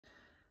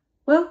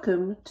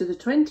Welcome to the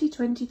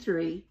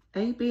 2023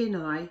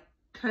 ABI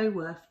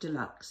Coworth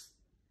Deluxe.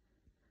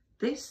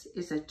 This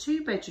is a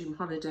 2-bedroom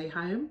holiday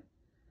home,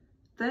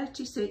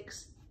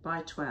 36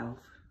 by 12.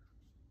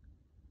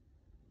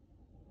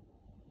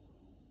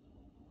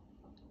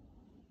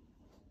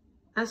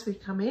 As we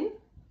come in,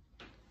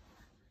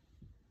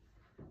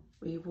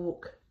 we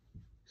walk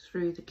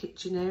through the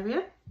kitchen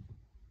area.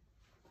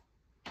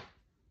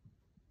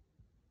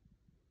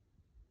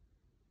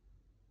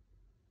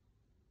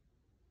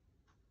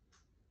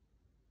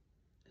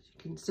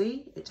 You can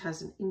see it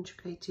has an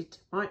integrated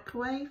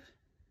microwave,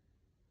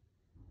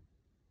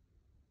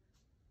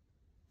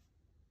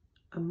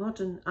 a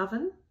modern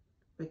oven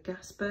with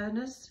gas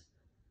burners,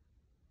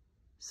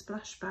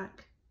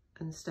 splashback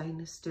and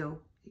stainless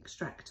steel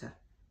extractor.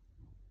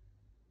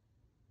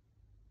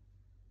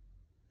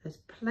 There's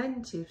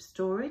plenty of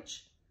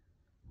storage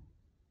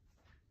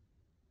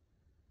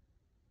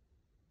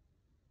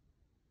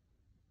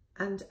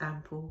and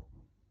ample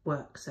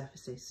work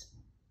surfaces.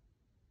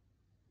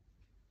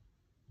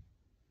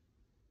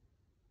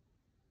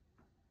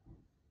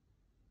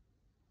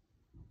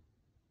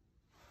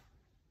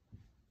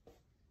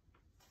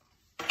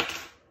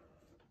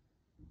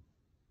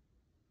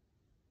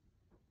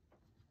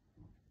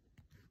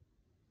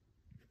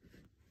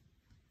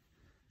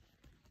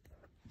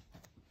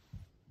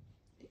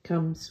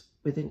 Comes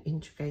with an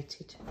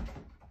integrated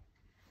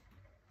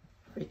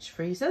fridge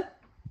freezer,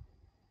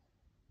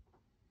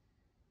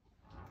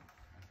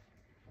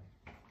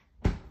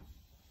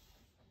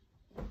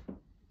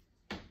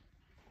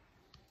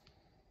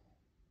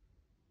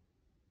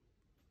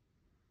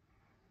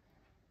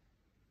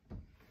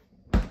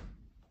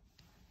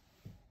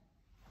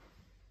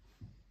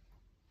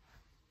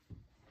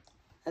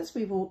 as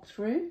we walk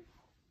through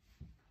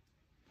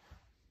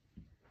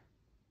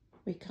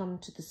we come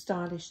to the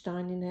stylish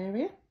dining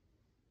area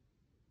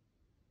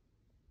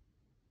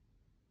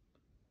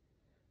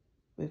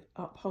with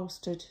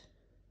upholstered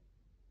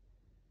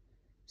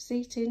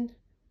seating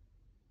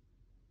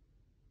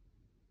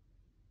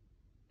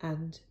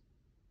and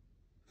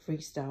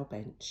freestyle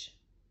bench.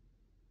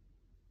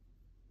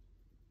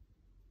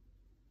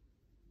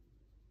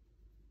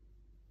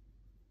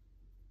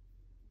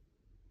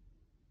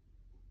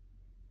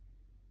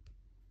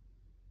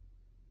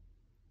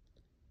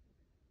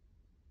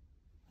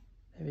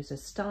 There is a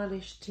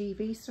stylish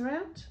TV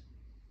surround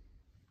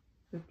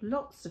with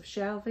lots of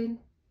shelving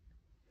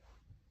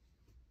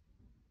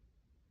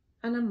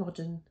and a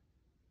modern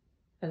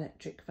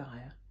electric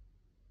fire.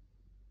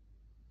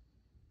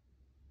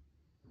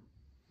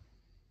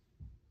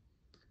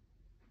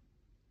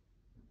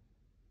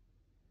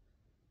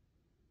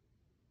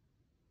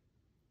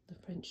 The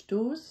French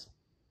doors.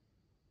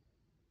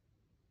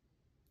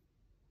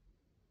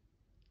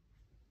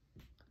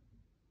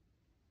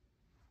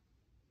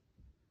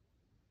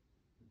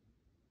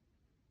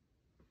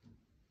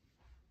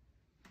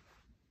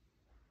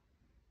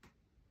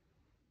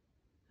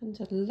 And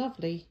a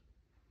lovely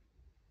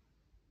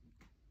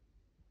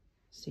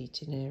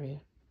seating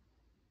area.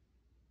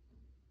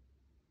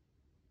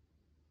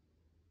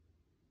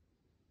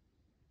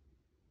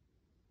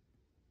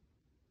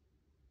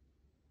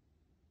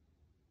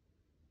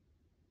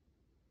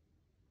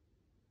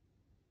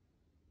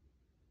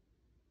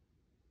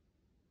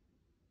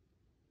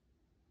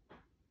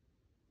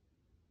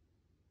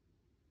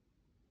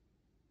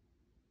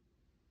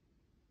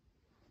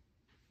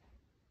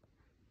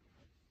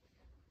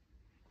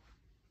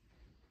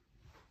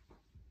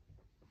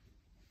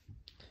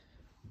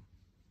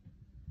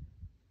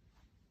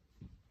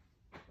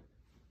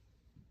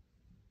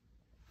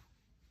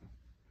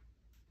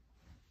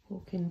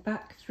 Walking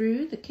back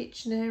through the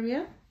kitchen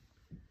area,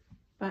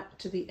 back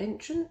to the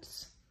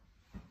entrance.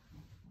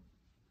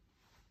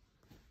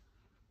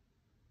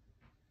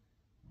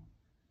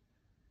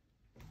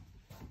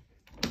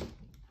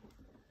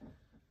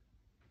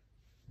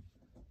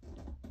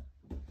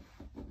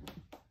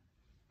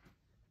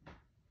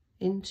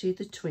 Into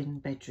the twin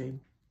bedroom.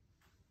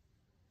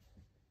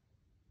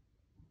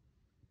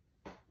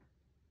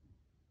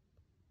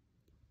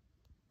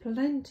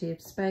 Plenty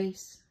of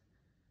space.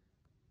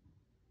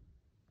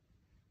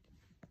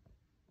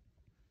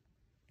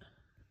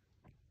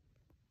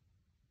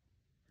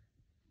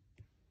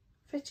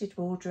 Fitted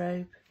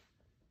wardrobe,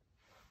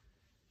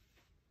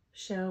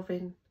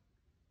 shelving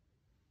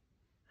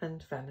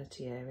and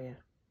vanity area.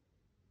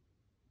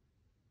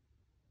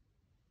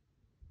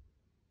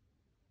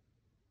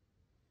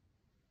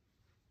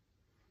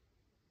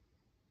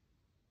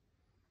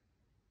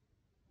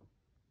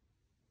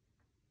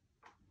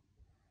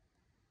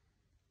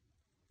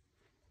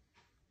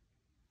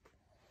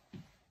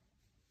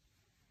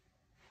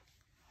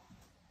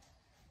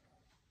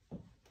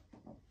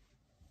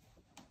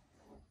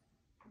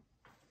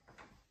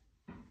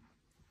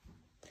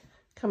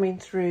 Coming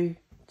through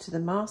to the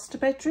master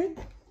bedroom.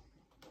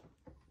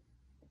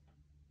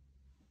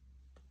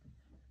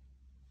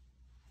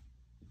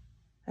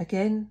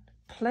 Again,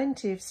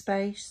 plenty of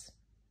space.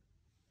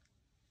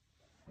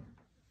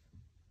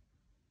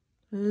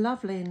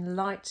 Lovely and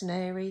light and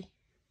airy.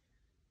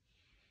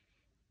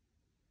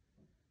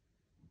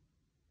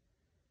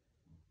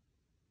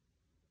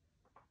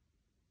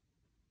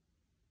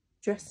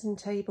 dressing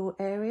table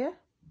area.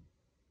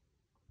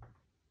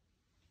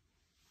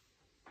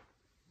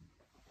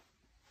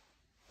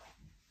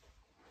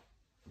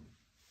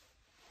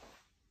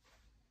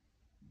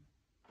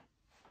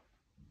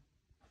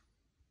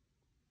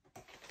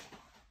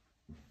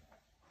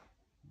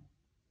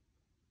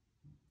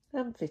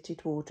 And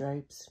fitted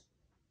wardrobes.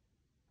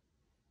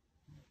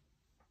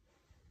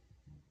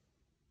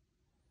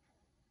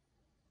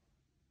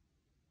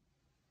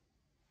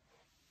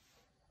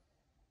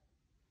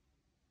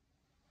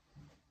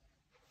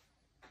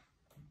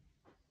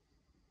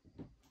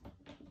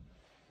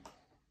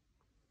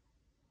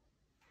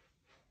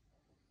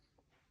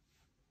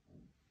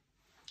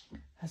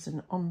 Has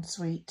an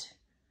ensuite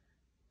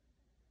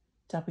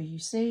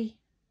WC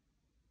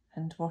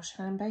and wash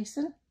hand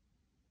basin.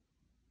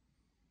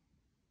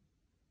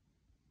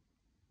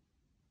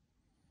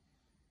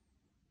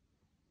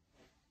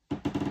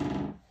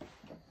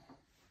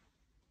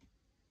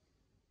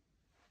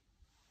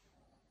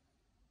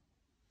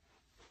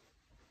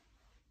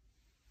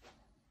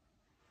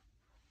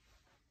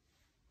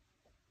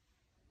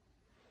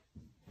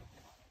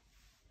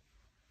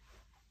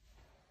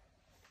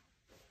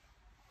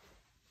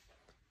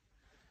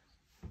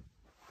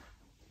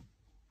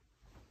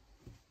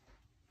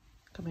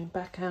 Coming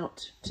back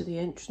out to the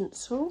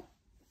entrance hall.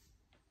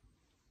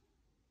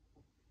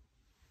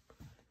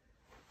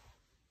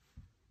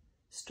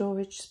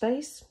 Storage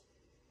space.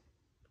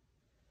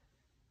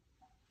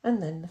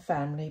 And then the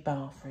family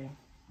bathroom.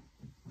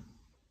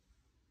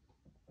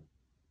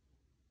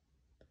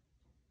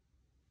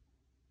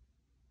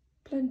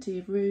 Plenty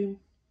of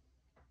room.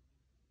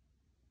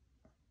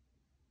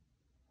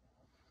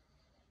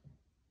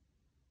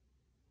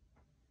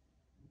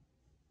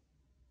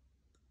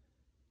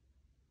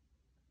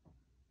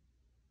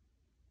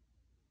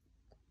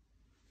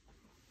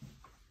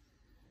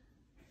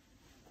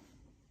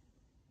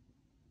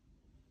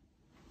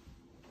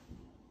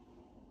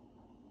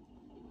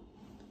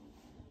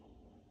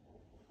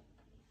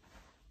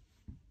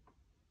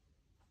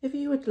 If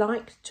you would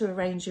like to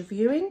arrange a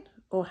viewing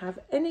or have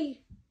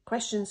any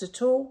questions at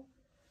all,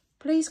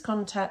 please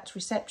contact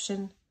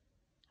reception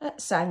at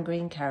Sand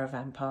Green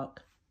Caravan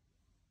Park.